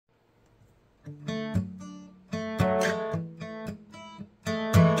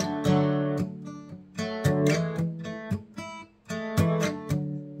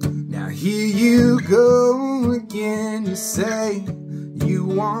go again. You say you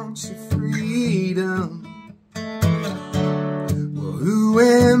want your freedom. Well, who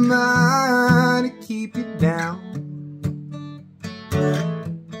am I to keep you down?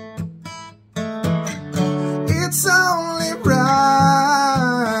 It's only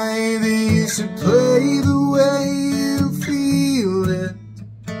right that you should play the way you feel it.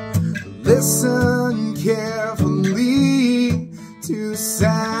 Listen carefully to the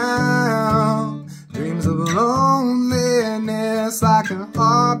sound. Dreams of loneliness like a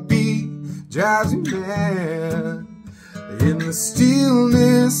heartbeat drives you mad. In the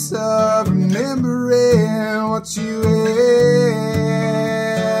stillness of remembering what you had,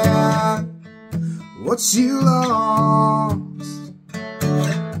 what you lost,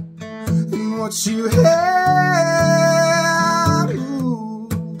 and what you had, ooh,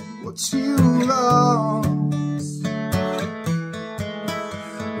 what you lost.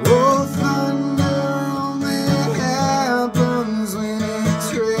 Oh, thunder only happens when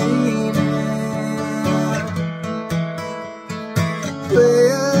it's raining.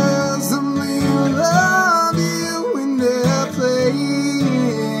 Players only love you when they're playing.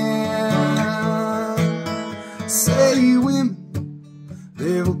 Say women,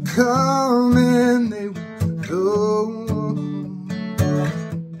 they will come and they will go.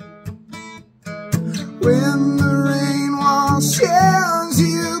 When the rain washes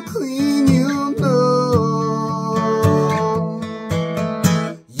you clean, you'll know.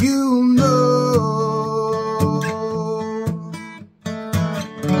 You'll know.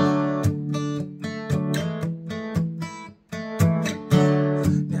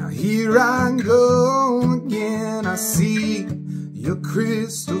 Now here I go again. I see your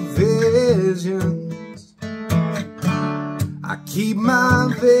crystal visions. I keep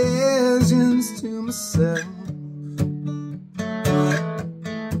my visions to myself.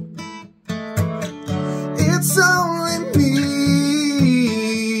 It's only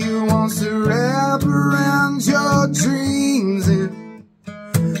me who wants to wrap around your dreams and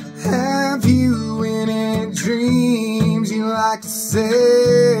have you any dreams you like to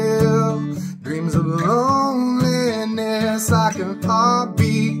sell. Dreams of loneliness like a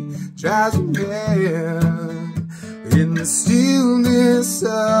heartbeat drives you mad. In the stillness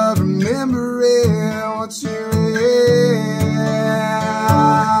of remembering what you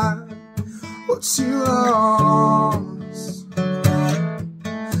had, what you lost,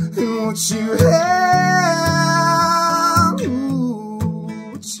 and what you had, ooh,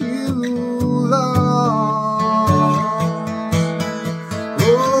 what you lost.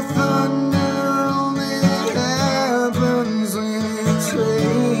 Oh, thunder only happens when it's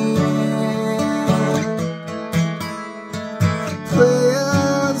raining.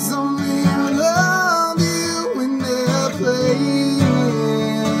 Players only love you when they're playing.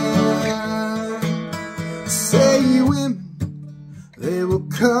 Say women, they will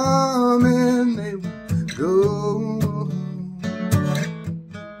come and they will go.